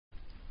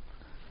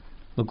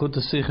Lakuta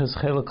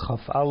Sichas Chelek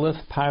Chaf Aleph,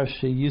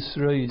 Parsha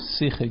Yisro,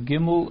 Sicha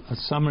Gimel, a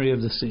summary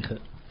of the Sicha.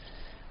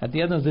 At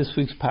the end of this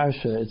week's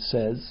Parsha, it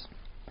says,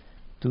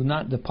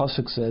 the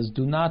Pasuk says,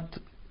 do not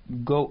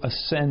go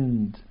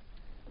ascend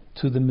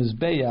to the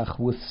Mizbeach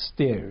with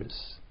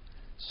stairs,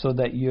 so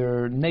that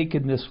your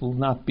nakedness will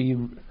not be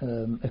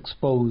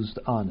exposed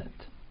on it.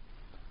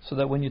 So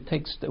that when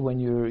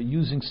you're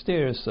using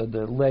stairs, so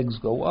the legs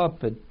go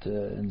up,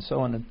 and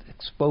so on, it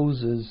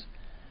exposes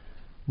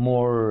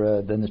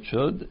more than it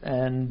should,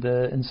 and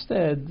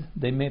instead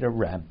they made a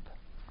ramp.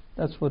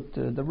 That's what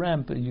the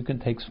ramp, you can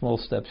take small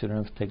steps, you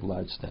don't have to take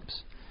large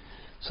steps.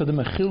 So the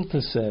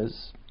Mechilta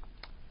says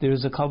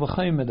there's a Kal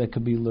V'chomer that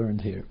could be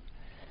learned here.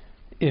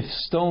 If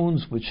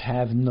stones which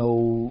have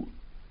no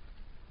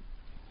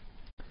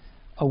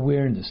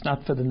awareness,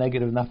 not for the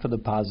negative, not for the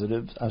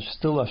positive,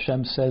 still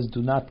Hashem says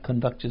do not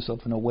conduct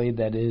yourself in a way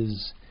that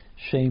is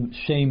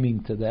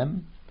shaming to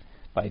them,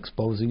 by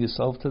exposing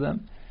yourself to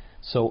them.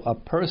 So a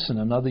person,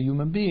 another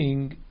human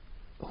being,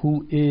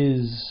 who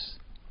is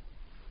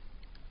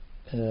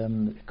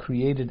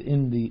created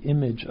in the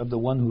image of the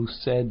one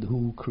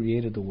who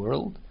created the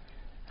world,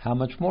 how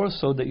much more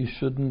so that you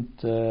shouldn't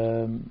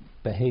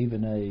behave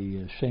in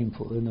a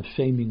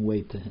shaming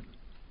way to him.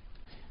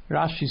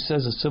 Rashi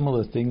says a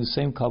similar thing, the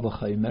same Kal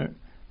V'chomer,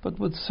 but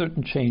with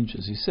certain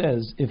changes. He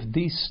says, if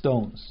these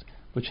stones,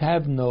 which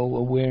have no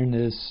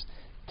awareness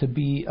to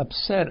be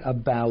upset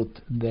about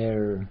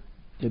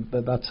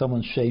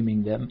someone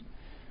shaming them,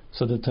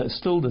 so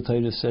still the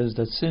Torah says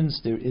that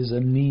since there is a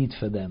need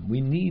for them,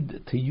 we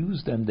need to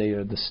use them. They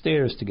are the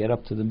stairs to get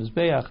up to the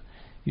Mizbeach.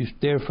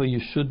 Therefore, you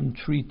shouldn't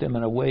treat them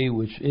in a way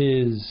which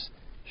is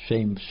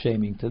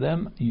shaming to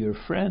them. Your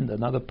friend,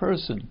 another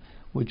person,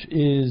 which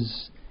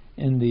is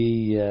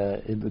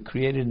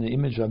created in the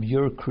image of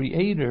your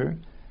Creator,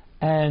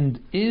 and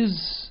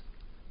is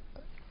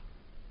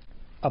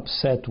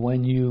upset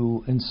when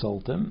you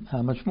insult him,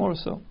 how much more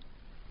so?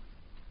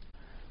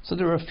 So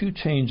there are a few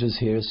changes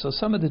here. So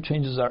some of the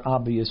changes are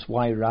obvious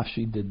why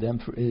Rashi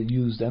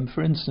used them.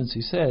 For instance,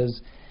 he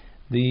says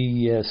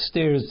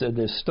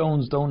the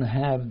stones don't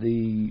have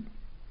the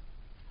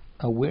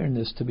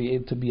awareness to be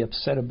able to be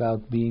upset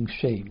about being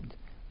shamed,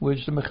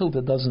 which the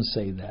Mechilta doesn't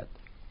say that.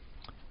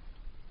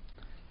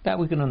 That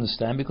we can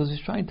understand because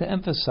he's trying to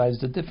emphasize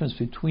the difference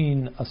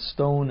between a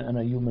stone and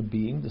a human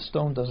being. The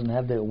stone doesn't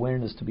have the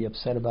awareness to be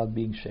upset about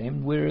being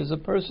shamed, whereas a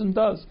person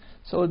does.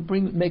 So it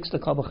makes the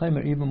Kal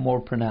V'chomer even more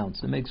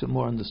pronounced. It makes it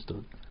more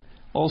understood.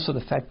 Also, the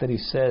fact that he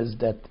says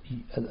that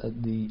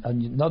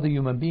another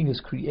human being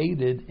is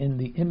created in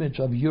the image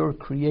of your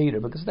Creator,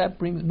 because that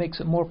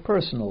makes it more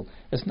personal.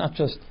 It's not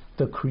just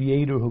the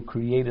Creator who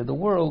created the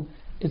world;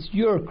 it's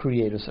your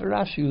Creator. So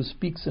Rashi, who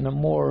speaks in a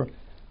more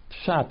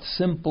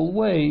simple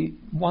way,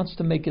 wants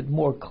to make it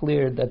more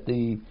clear that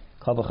the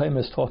Kal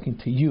V'chomer is talking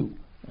to you,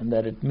 and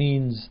that it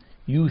means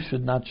you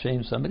should not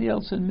shame somebody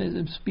else, and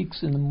it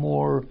speaks in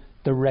more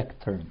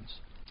direct terms.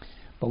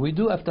 But we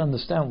do have to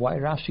understand why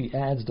Rashi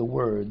adds the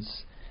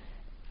words.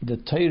 The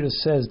Torah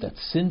says that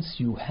since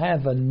you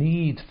have a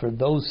need for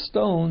those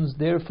stones,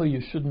 therefore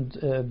you shouldn't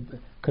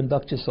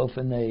conduct yourself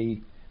in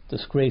a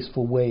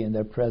disgraceful way in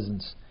their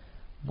presence.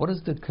 What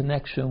is the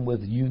connection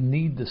with you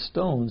need the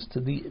stones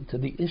to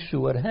the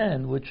issue at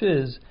hand, which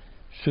is,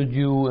 should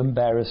you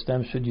embarrass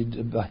them? Should you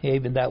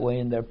behave in that way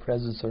in their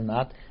presence or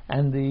not?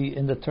 And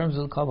in the terms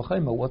of the Kal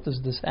V'chomer, what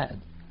does this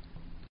add?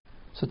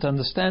 So to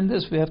understand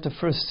this, we have to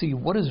first see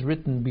what is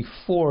written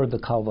before the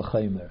Kal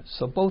V'chomer.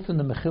 So both in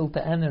the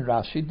Mechilta and in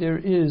Rashi, there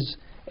is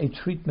a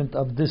treatment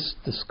of this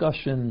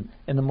discussion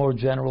in a more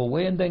general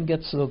way, and then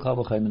gets to the Kal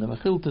V'chomer. The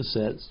Mechilta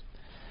says,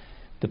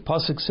 the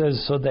Pasuk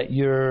says, so that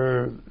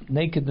your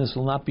nakedness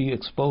will not be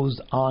exposed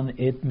on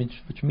it,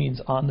 which means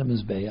on the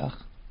Mizbeach.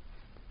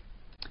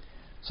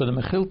 So the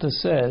Mechilta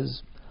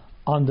says,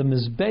 on the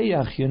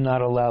Mizbeach you're not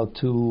allowed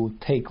to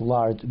take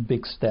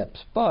big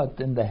steps,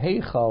 but in the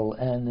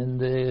Heichal and in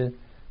the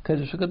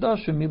Kodesh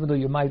HaKadoshim, even though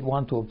you might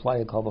want to apply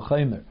a Kal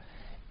V'chomer,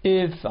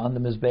 if on the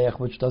Mizbeach,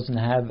 which doesn't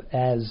have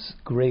as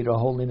great a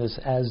holiness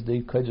as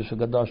the Kodesh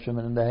HaKadoshim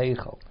and in the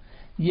Heichal,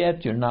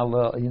 yet you're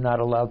not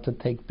allowed to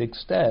take big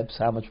steps.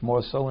 How much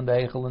more so in the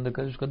Heichal and the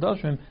Kodesh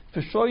HaKadoshim?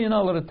 For sure you're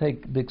not allowed to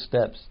take big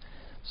steps.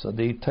 So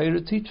the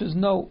Torah teaches,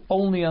 no,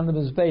 only on the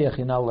Mizbeach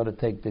you're not allowed to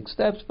take big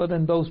steps, but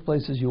in those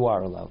places you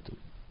are allowed to.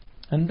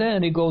 And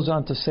then he goes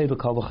on to say the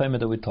Kal V'chomer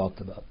that we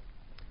talked about.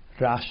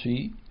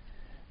 Rashi,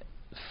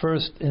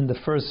 in the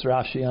first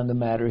Rashi on the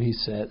matter, he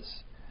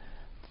says,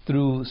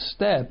 through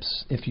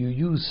steps, if you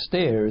use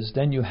stairs,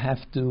 then you have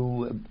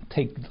to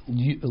take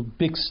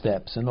big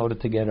steps in order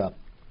to get up.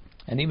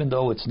 And even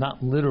though it's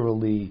not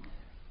literally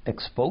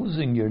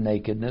exposing your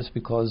nakedness,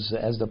 because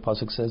as the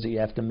Pasuk says, you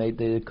have to make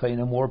the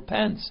kohanim wear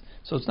pants,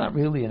 so it's not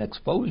really an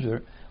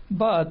exposure,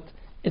 but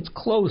it's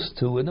close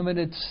to it. I mean,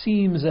 it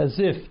seems as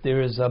if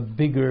there is a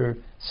bigger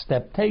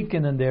step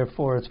taken, and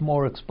therefore it's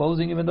more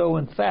exposing, even though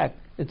in fact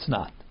it's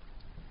not.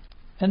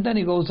 And then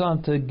he goes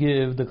on to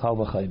give the Kal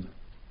V'chomer.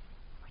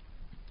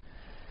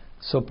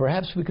 So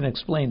perhaps we can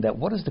explain that.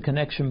 What is the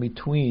connection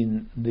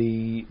between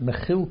the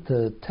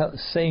Mechilta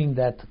saying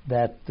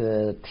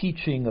that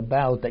teaching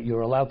about that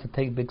you're allowed to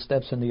take big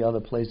steps in the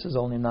other places,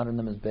 only not in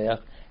the Mizbeach,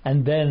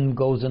 and then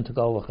goes into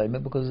Kal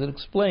V'Chomer, because it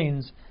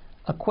explains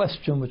a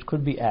question which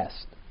could be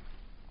asked.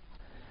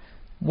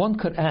 One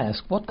could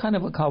ask, what kind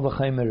of a Kal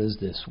V'Chomer is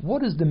this?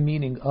 What is the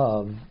meaning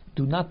of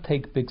do not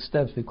take big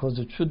steps because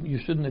you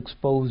shouldn't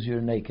expose your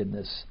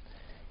nakedness?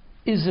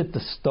 Is it the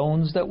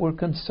stones that we're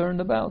concerned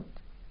about?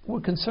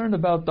 We're concerned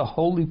about the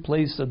holy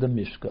place of the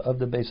Mishka, of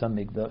the Beis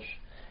HaMikdash.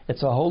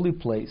 It's a holy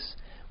place,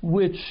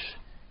 which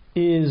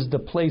is the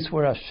place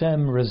where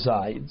Hashem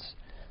resides.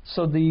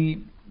 So the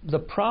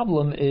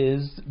problem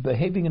is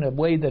behaving in a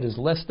way that is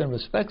less than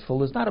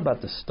respectful is not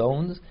about the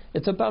stones,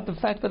 it's about the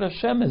fact that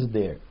Hashem is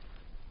there.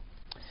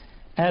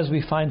 As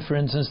we find, for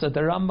instance, that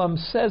the Rambam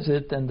says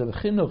it, and the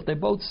Chinuch, they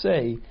both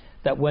say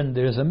that when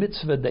there's a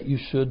mitzvah that you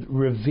should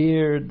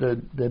revere the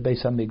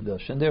Beis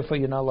HaMikdash, and therefore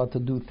you're not allowed to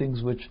do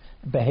things which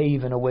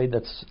behave in a way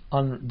that's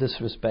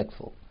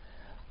disrespectful.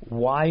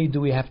 Why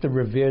do we have to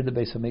revere the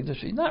Beis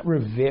HaMikdash? You're not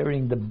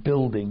revering the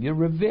building, you're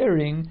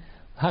revering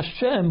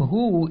Hashem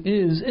who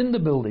is in the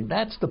building.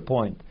 That's the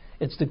point.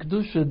 It's the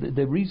Kedusha,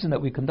 the reason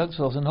that we conduct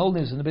ourselves in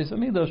holiness in the Beis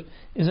HaMikdash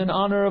is in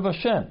honor of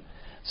Hashem.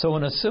 So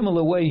in a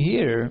similar way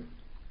here,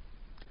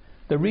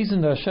 the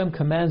reason that Hashem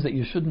commands that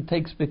you shouldn't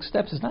take big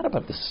steps is not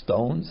about the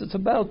stones, it's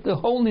about the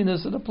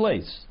holiness of the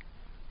place.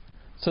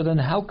 So then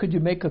how could you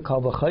make a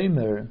Kal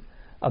V'Chomer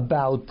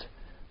about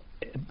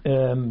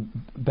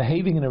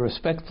behaving in a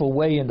respectful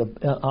way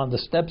on the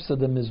steps of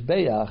the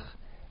Mizbeach,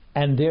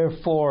 and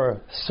therefore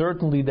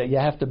certainly that you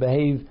have to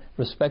behave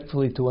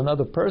respectfully to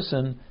another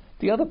person?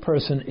 The other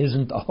person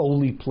isn't a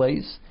holy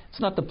place. It's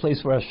not the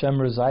place where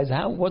Hashem resides.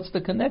 What's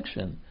the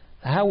connection?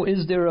 How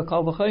is there a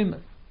Kal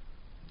V'Chomer?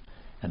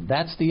 And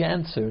that's the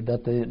answer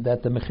that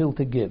the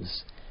Mechilta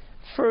gives.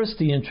 First,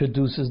 he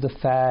introduces the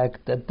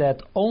fact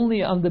that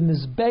only on the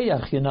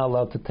Mizbeach you're not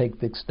allowed to take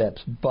big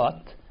steps,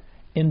 but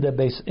in the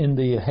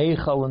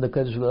Heichal and the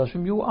Kodesh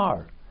V'Hashim you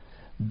are.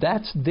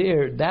 That's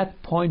there.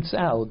 That points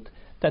out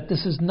that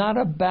this is not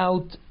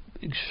about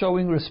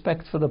showing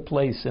respect for the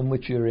place in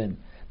which you're in.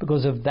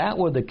 Because if that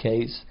were the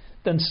case,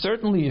 then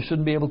certainly you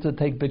shouldn't be able to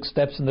take big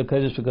steps in the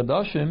Kodesh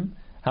V'Hashim.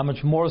 How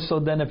much more so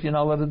then if you're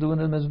not allowed to do it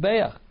in the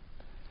Mizbeach?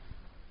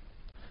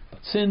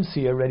 Since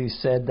he already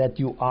said that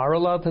you are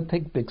allowed to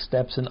take big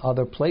steps in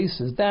other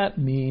places, that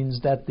means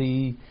that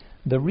the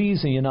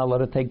reason you're not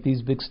allowed to take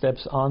these big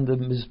steps on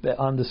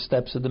the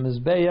steps of the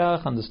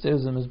Mizbeach, on the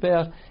stairs of the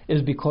Mizbeach,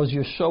 is because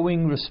you're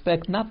showing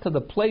respect not to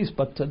the place,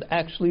 but to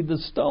actually the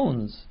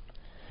stones.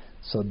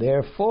 So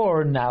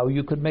therefore, now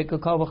you could make a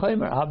Kal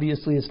V'Chomer.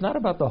 Obviously, it's not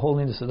about the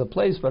holiness of the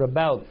place, but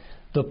about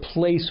the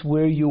place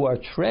where you are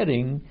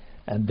treading,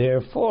 and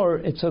therefore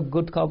it's a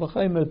good Kal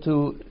V'Chomer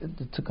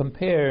to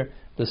compare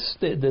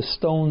the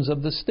stones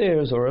of the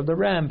stairs or of the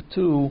ramp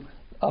to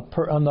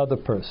another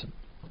person.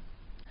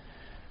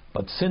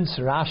 But since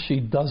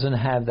Rashi doesn't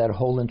have that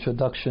whole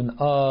introduction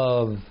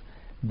of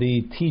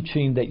the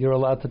teaching that you're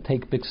allowed to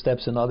take big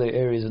steps in other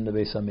areas in the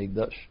Beis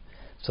HaMikdash,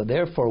 so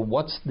therefore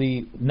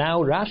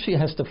now Rashi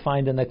has to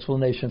find an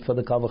explanation for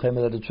the Kal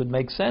V'Chomer that it should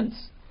make sense.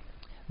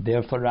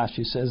 Therefore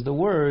Rashi says the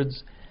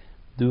words,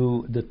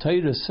 the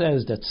Torah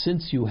says that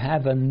since you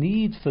have a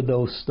need for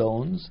those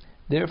stones,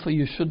 therefore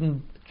you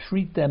shouldn't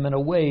treat them in a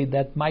way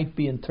that might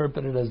be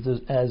interpreted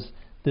as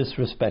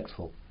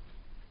disrespectful.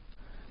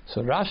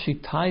 So Rashi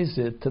ties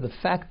it to the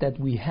fact that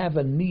we have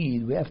a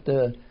need.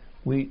 There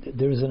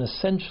is an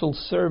essential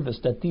service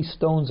that these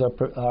stones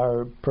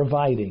are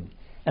providing,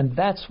 and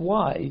that's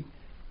why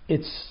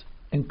it's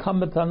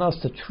incumbent on us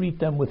to treat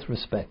them with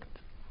respect.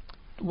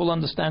 We'll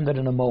understand that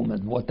in a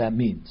moment what that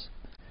means,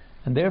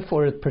 and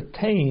therefore it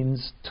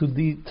pertains to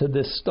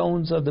the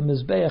stones of the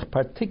Mizbeach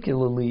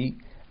particularly,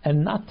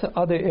 and not to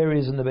other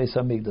areas in the Beis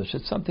HaMikdash.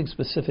 It's something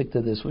specific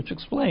to this, which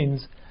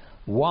explains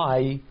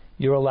why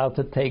you're allowed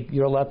to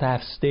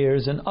have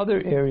stairs in other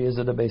areas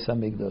of the Beis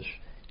HaMikdash.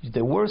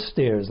 There were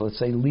stairs, let's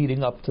say,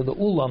 leading up to the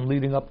Ulam,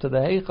 leading up to the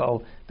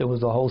Heichal. There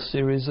was a whole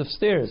series of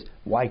stairs.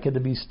 Why could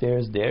there be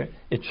stairs there?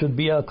 It should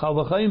be a Kal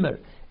V'Chomer.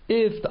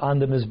 If on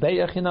the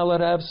Mizbeach you're not allowed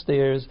to have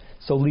stairs,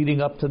 so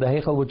leading up to the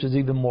Heichal, which is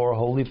even more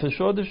holy, for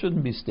sure there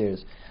shouldn't be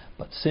stairs.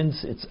 But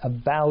since it's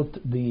about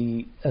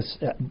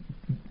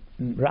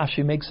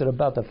Rashi makes it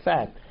about the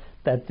fact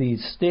that the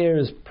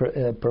stairs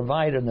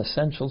provide an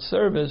essential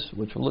service,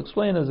 which we'll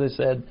explain, as I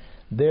said.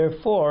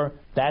 Therefore,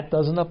 that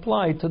doesn't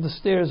apply to the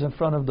stairs in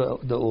front of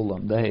the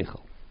Ulam, the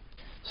Heichel.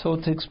 So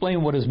to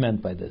explain what is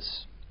meant by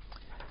this,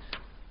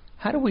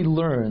 how do we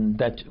learn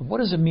that? What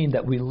does it mean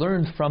that we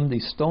learn from the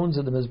stones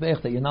of the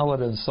Mizbeach that you're not allowed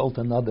to insult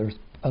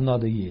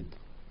another Yid?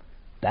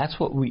 That's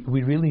what we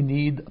really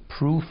need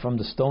proof from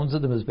the stones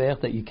of the Mizbeach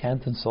that you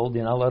can't insult,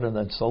 you're not allowed to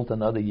insult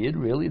another Yid,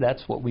 really?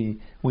 That's what we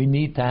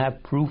need to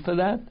have proof of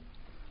that?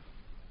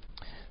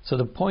 So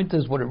the point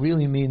is, what it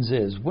really means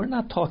is, we're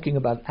not talking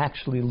about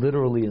actually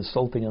literally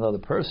insulting another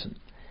person.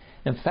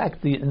 In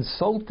fact, the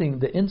insult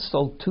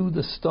to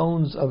the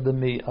stones of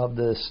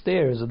the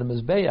stairs of the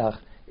Mizbeach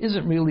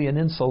isn't really an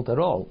insult at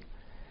all.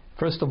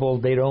 First of all,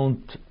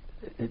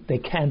 they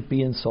can't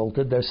be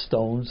insulted. They're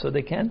stones, so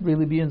they can't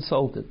really be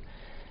insulted.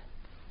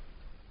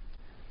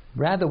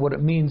 Rather, what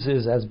it means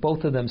is, as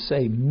both of them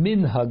say,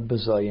 minhag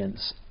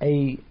bezoyens,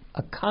 a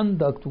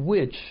conduct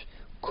which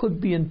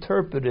could be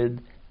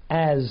interpreted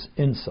as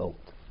insult.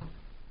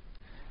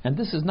 And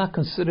this is not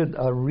considered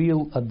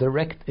a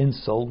direct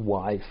insult.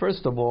 Why?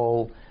 First of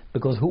all,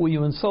 because who are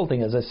you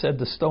insulting? As I said,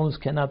 the stones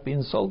cannot be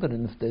insulted.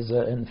 And if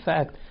in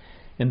fact,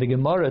 in the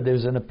Gemara,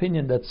 there's an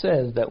opinion that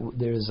says that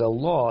there's a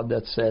law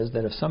that says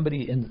that if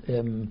somebody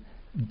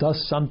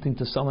does something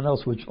to someone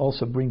else which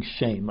also brings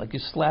shame, like you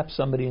slap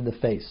somebody in the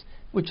face,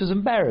 which is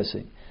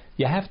embarrassing,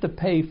 you have to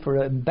pay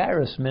for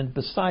embarrassment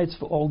besides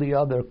for all the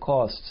other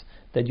costs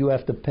that you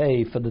have to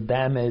pay for the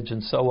damage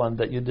and so on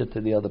that you did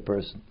to the other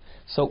person.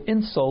 So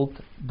insult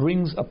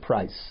brings a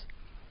price.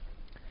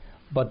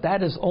 But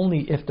that is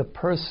only if the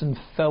person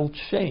felt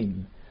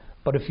shame.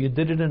 But if you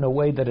did it in a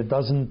way that it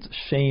doesn't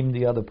shame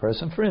the other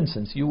person, for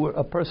instance,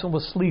 a person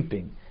was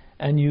sleeping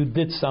and you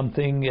did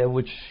something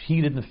which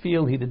he didn't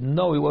feel, he didn't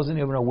know, he wasn't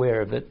even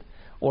aware of it,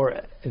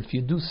 or if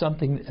you do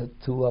something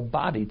to a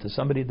body, to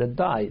somebody that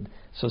died,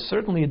 so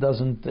certainly it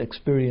doesn't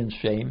experience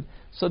shame.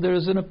 So there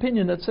is an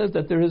opinion that says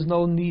that there is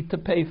no need to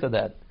pay for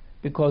that,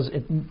 because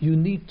you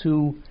need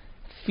to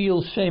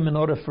feel shame in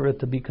order for it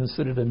to be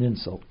considered an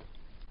insult.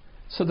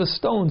 So the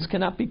stones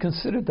cannot be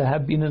considered to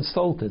have been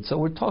insulted. So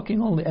we're talking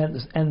only,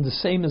 and the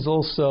same is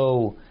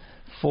also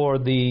for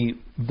the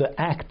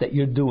act that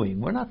you're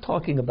doing. We're not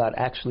talking about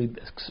actually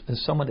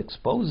someone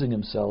exposing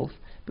himself,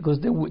 because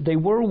they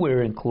were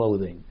wearing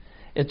clothing.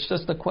 It's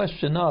just a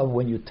question of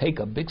when you take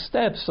a big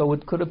step, so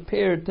it could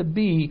appear to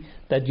be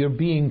that you're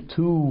being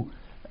too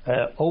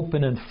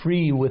open and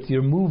free with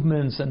your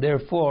movements, and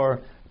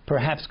therefore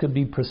perhaps could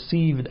be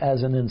perceived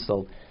as an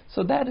insult.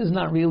 So that is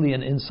not really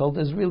an insult.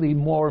 It's really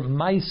more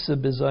maisa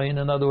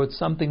bezoyin, in other words,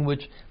 something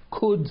which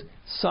could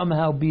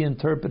somehow be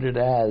interpreted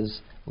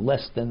as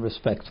less than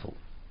respectful.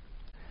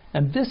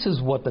 And this is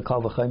what the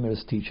Kal V'Chomer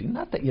is teaching.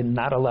 Not that you're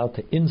not allowed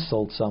to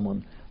insult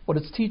someone. What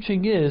it's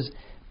teaching is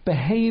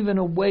behave in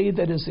a way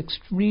that is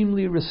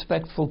extremely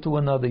respectful to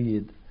another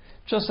Yid.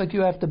 Just like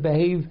you have to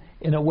behave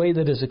in a way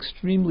that is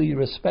extremely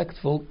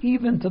respectful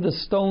even to the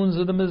stones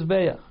of the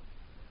Mizbeach.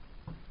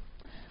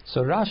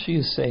 So Rashi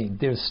is saying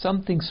there's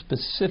something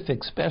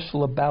specific,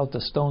 special about the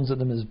stones of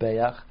the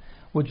Mizbeach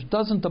which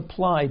doesn't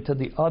apply to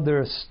the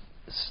other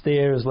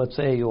stairs, let's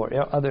say, or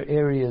other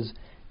areas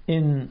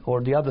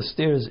or the other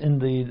stairs in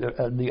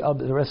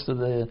the rest of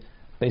the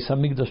Beis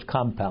Hamikdash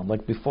compound,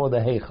 like before the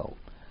Heichal.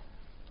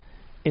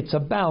 It's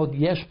about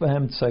yesh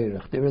b'hem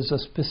tzorech. There is a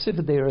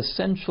specific, they are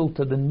essential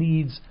to the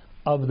needs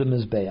of the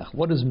Mizbeach.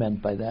 What is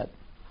meant by that?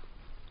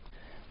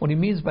 What he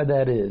means by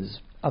that is,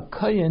 a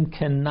kohen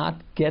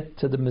cannot get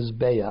to the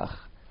Mizbeach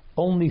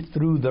only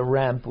through the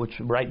ramp, which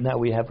right now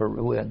we had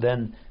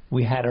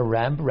a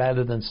ramp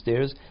rather than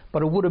stairs,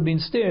 but it would have been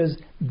stairs.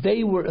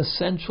 They were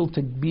essential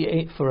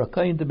for a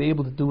kohen to be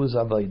able to do his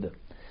avodah.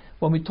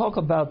 When we talk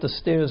about the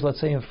stairs, let's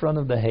say in front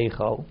of the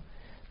Heichal,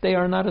 they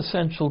are not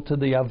essential to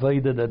the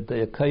avodah that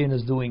the kohen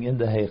is doing in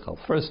the Heichal.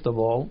 First of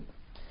all,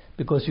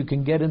 because you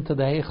can get into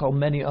the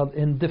Heichal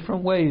in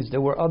different ways.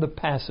 There were other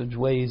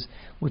passageways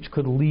which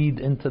could lead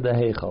into the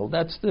Heichal.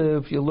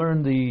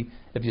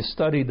 If you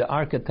study the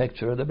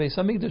architecture of the Beis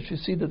Hamikdash, you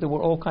see that there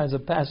were all kinds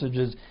of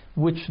passages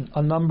which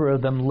a number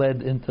of them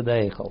led into the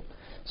Heichal.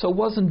 So it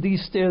wasn't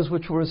these stairs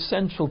which were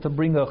essential to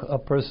bring a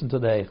person to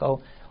the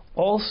Heichal.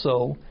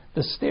 Also,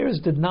 the stairs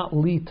did not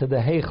lead to the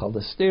Heichal.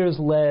 The stairs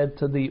led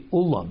to the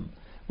Ulam,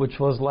 which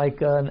was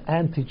like an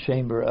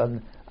antechamber,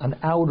 an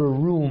outer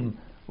room.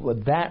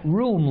 That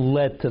room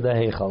led to the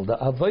Heichal. The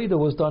Avodah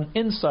was done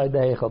inside the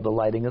Heichal, the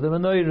lighting of the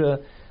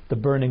menorah, the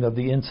burning of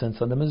the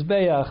incense on the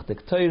Mizbeach, the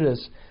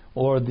Ketores,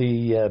 or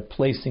the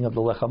placing of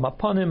the Lechem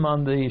Aponim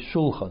on the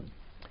Shulchan.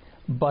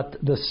 But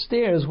the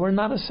stairs were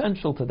not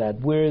essential to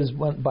that, whereas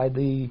by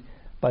the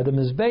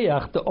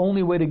Mizbeach, the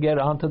only way to get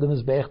onto the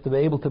Mizbeach to be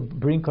able to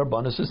bring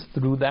Karbanos is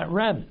through that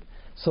ramp.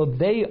 So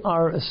they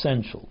are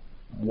essential.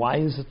 Why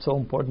is it so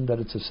important that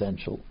it's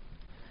essential?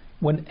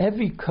 When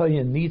every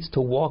kohen needs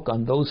to walk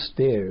on those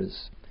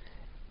stairs,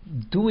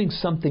 doing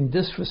something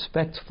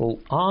disrespectful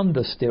on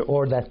the stair,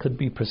 or that could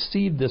be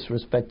perceived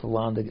disrespectful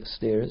on the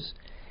stairs,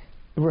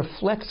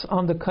 reflects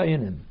on the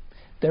kohenim.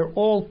 They're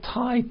all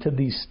tied to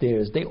these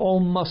stairs. They all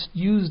must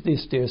use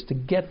these stairs to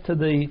get to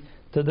the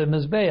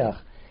Mizbeach.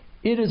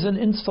 It is an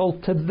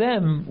insult to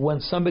them when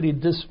somebody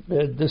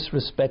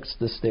disrespects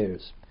the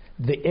stairs,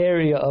 the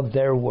area of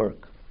their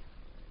work.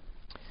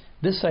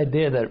 This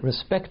idea that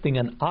respecting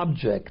an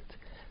object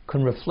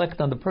can reflect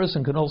on the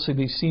person can also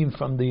be seen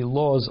from the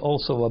laws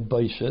also of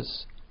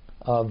Baishas,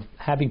 of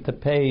having to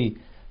pay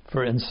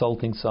for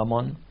insulting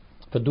someone,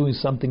 for doing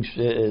something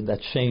that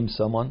shames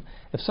someone.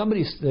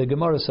 The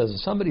Gemara says, if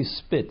somebody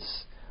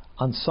spits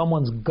on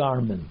someone's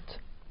garment,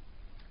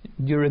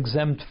 you're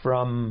exempt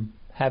from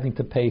having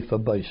to pay for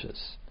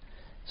Baishas.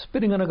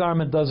 Spitting on a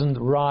garment doesn't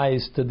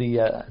rise to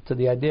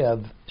the idea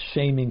of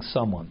shaming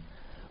someone.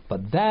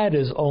 But that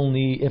is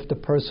only if the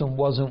person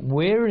wasn't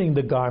wearing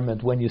the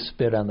garment when you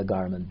spit on the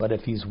garment. But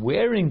if he's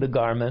wearing the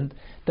garment,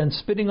 then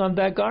spitting on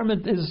that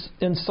garment is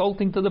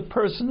insulting to the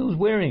person who's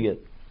wearing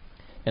it.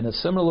 In a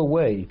similar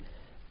way,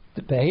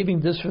 behaving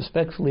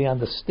disrespectfully on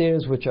the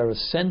stairs which are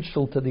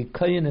essential to the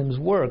Kohenim's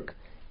work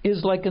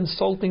is like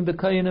insulting the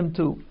Kohenim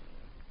too.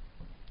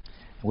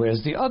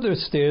 Whereas the other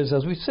stairs,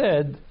 as we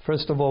said,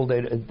 first of all,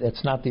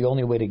 it's not the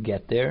only way to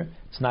get there.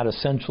 It's not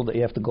essential that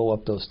you have to go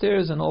up those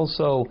stairs, and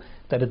also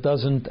that it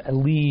doesn't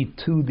lead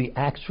to the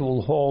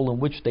actual hall in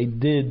which they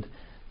did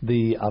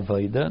the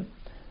Avodah.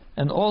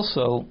 And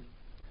also,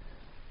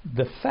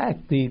 the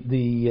fact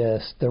the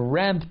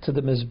ramp to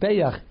the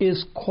Mizbeach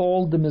is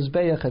called the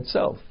Mizbeach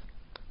itself.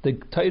 The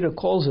Torah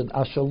calls it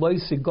Ashaloi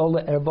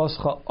Sigola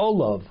Ervoscha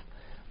Olav.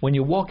 When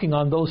you're walking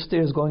on those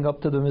stairs going up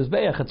to the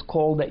Mizbeach, it's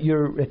called that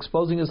you're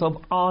exposing yourself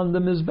on the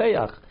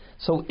Mizbeach.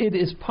 So it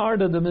is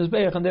part of the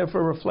Mizbeach and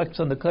therefore reflects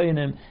on the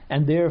Kohenim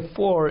and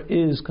therefore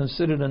is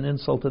considered an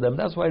insult to them.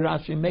 That's why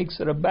Rashi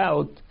makes it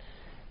about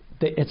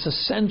it's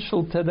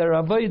essential to their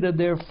Avodah,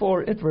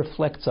 therefore it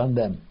reflects on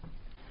them.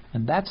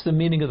 And that's the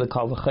meaning of the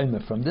Kal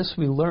V'chomer. From this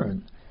we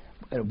learn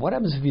what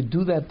happens if you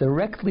do that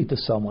directly to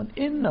someone.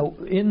 In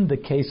the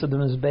case of the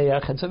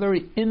Mizbeach, it's a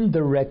very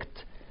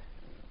indirect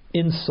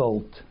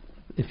insult,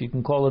 if you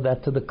can call it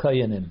that, to the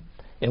Kohenim.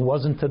 It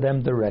wasn't to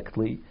them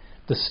directly.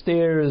 The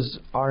stairs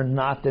are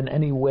not in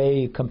any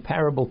way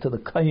comparable to the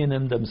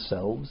Kohenim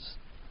themselves.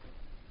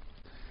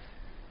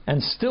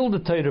 And still the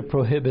Torah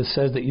prohibits,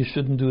 says that you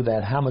shouldn't do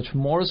that. How much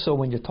more so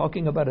when you're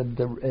talking about a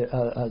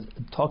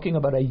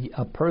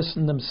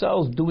person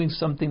themselves doing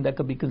something that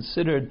could be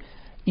considered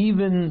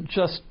even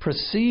just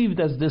perceived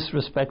as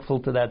disrespectful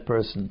to that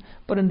person.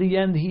 But in the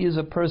end, he is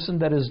a person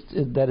that is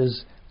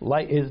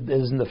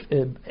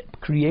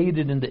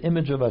created in the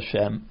image of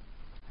Hashem.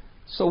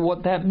 So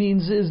what that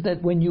means is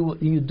that when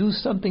you do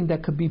something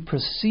that could be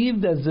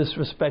perceived as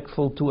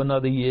disrespectful to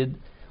another Yid,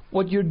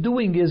 what you're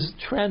doing is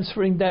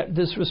transferring that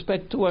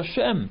disrespect to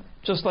Hashem,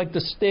 just like the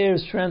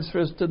stairs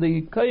transfers to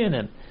the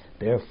Kohenim.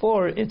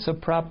 Therefore, it's a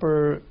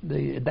proper,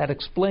 that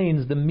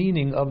explains the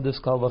meaning of this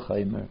Kal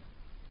V'chomer.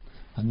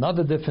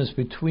 Another difference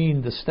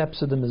between the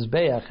steps of the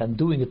Mizbeach and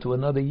doing it to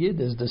another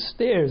Yid is the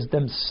stairs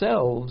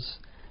themselves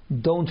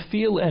don't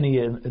feel any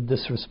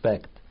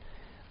disrespect.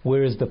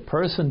 Whereas the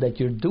person that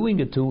you're doing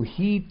it to,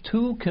 he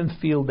too can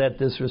feel that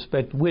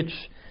disrespect,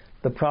 which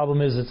the problem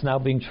is it's now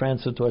being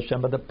transferred to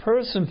Hashem. But the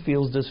person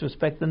feels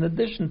disrespect in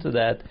addition to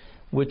that,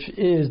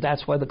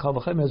 that's why the Kal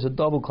V'chomer is a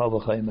double Kal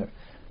V'chomer.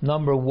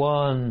 Number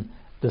one,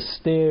 the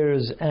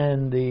stairs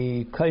and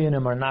the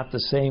Kohenim are not the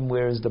same,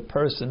 whereas the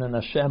person and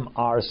Hashem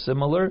are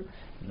similar.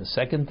 And the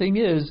second thing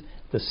is,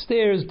 the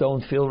stairs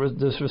don't feel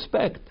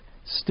disrespect.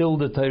 Still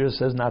the Torah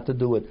says not to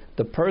do it.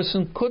 The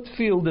person could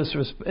feel the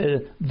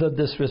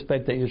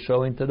disrespect that you're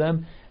showing to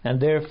them, and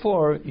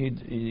therefore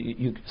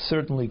you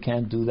certainly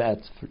can't do that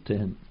to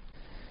him.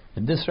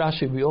 In this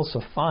Rashi we also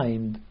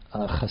find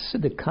a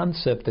Hasidic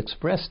concept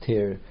expressed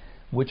here,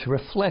 which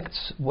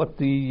reflects what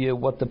the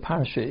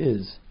parsha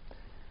is.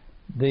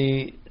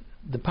 The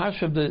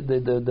parsha of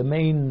the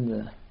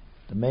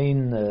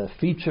main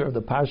feature of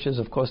the parsha is,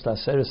 of course, the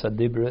Aseres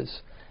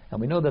HaDibros. And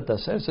we know that the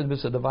Aseres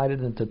HaDibros are divided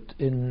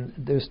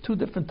there's two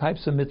different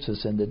types of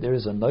mitzvahs in it. There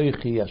is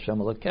Anoichi, Hashem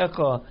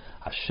Elokecha.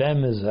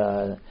 Hashem is,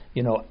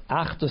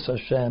 Achdus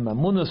Hashem,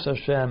 Amunus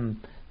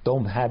Hashem,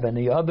 don't have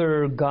any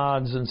other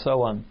gods, and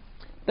so on.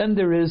 Then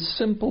there is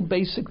simple,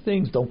 basic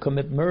things. Don't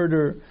commit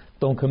murder,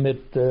 don't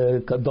commit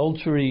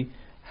adultery.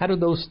 How do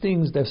those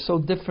things, they're so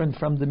different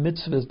from the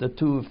mitzvahs, the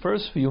two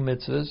first few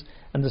mitzvahs,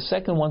 and the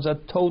second ones are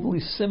totally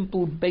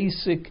simple,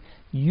 basic,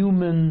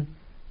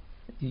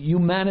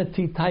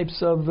 humanity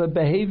types of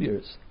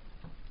behaviors.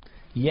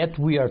 Yet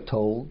we are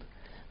told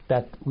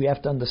that we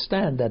have to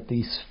understand that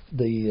the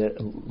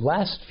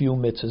last few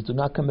mitzvahs, do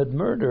not commit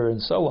murder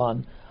and so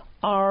on,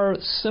 are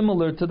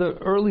similar to the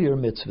earlier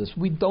mitzvahs.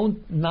 We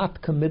don't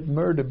not commit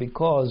murder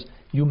because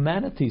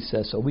humanity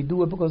says so. We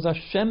do it because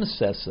Hashem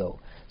says so.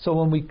 So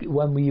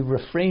when we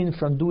refrain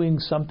from doing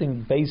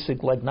something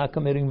basic like not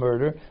committing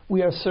murder,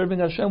 we are serving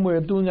Hashem. We are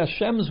doing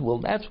Hashem's will.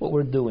 That's what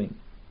we're doing.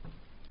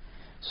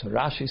 So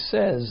Rashi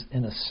says,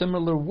 in a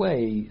similar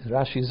way,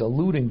 Rashi is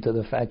alluding to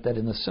the fact that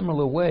in a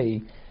similar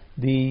way,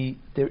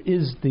 there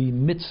is the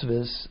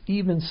mitzvahs,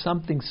 even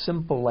something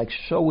simple like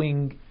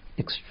showing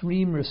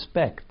extreme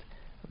respect,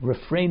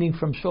 refraining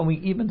from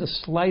showing even the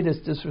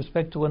slightest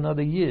disrespect to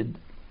another Yid,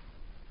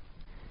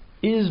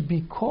 is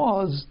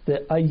because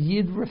a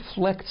Yid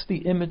reflects the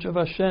image of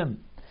Hashem.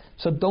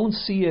 So don't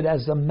see it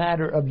as a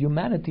matter of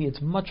humanity.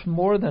 It's much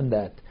more than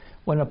that.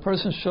 When a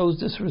person shows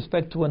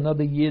disrespect to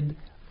another Yid,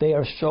 they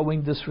are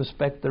showing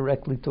disrespect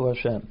directly to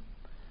Hashem.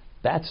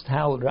 That's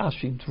how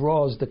Rashi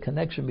draws the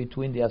connection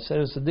between the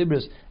Aseres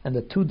HaDibros and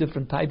the two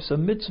different types of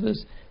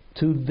mitzvahs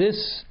to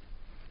this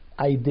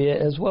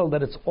idea as well,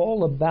 that it's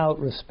all about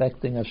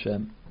respecting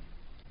Hashem.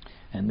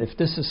 And if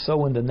this is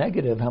so in the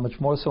negative, how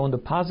much more so in the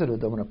positive,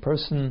 that when a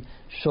person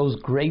shows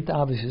great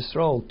Avos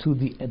Yisrael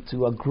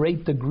to a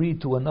great degree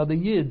to another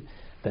Yid,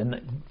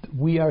 then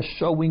we are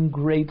showing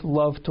great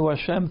love to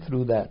Hashem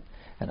through that.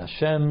 And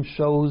Hashem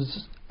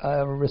shows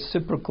a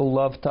reciprocal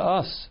love to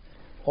us,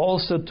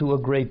 also to a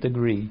great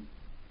degree.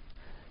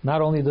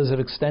 Not only does it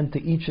extend to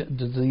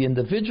the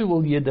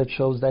individual Yid that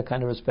shows that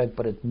kind of respect,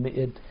 but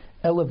it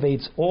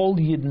elevates all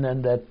Yidden,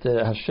 and that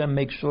Hashem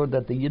makes sure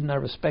that the Yidden are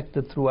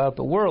respected throughout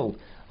the world,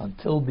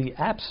 until the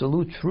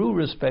absolute true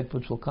respect,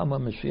 which will come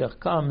when Mashiach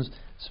comes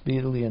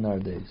speedily in our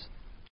days.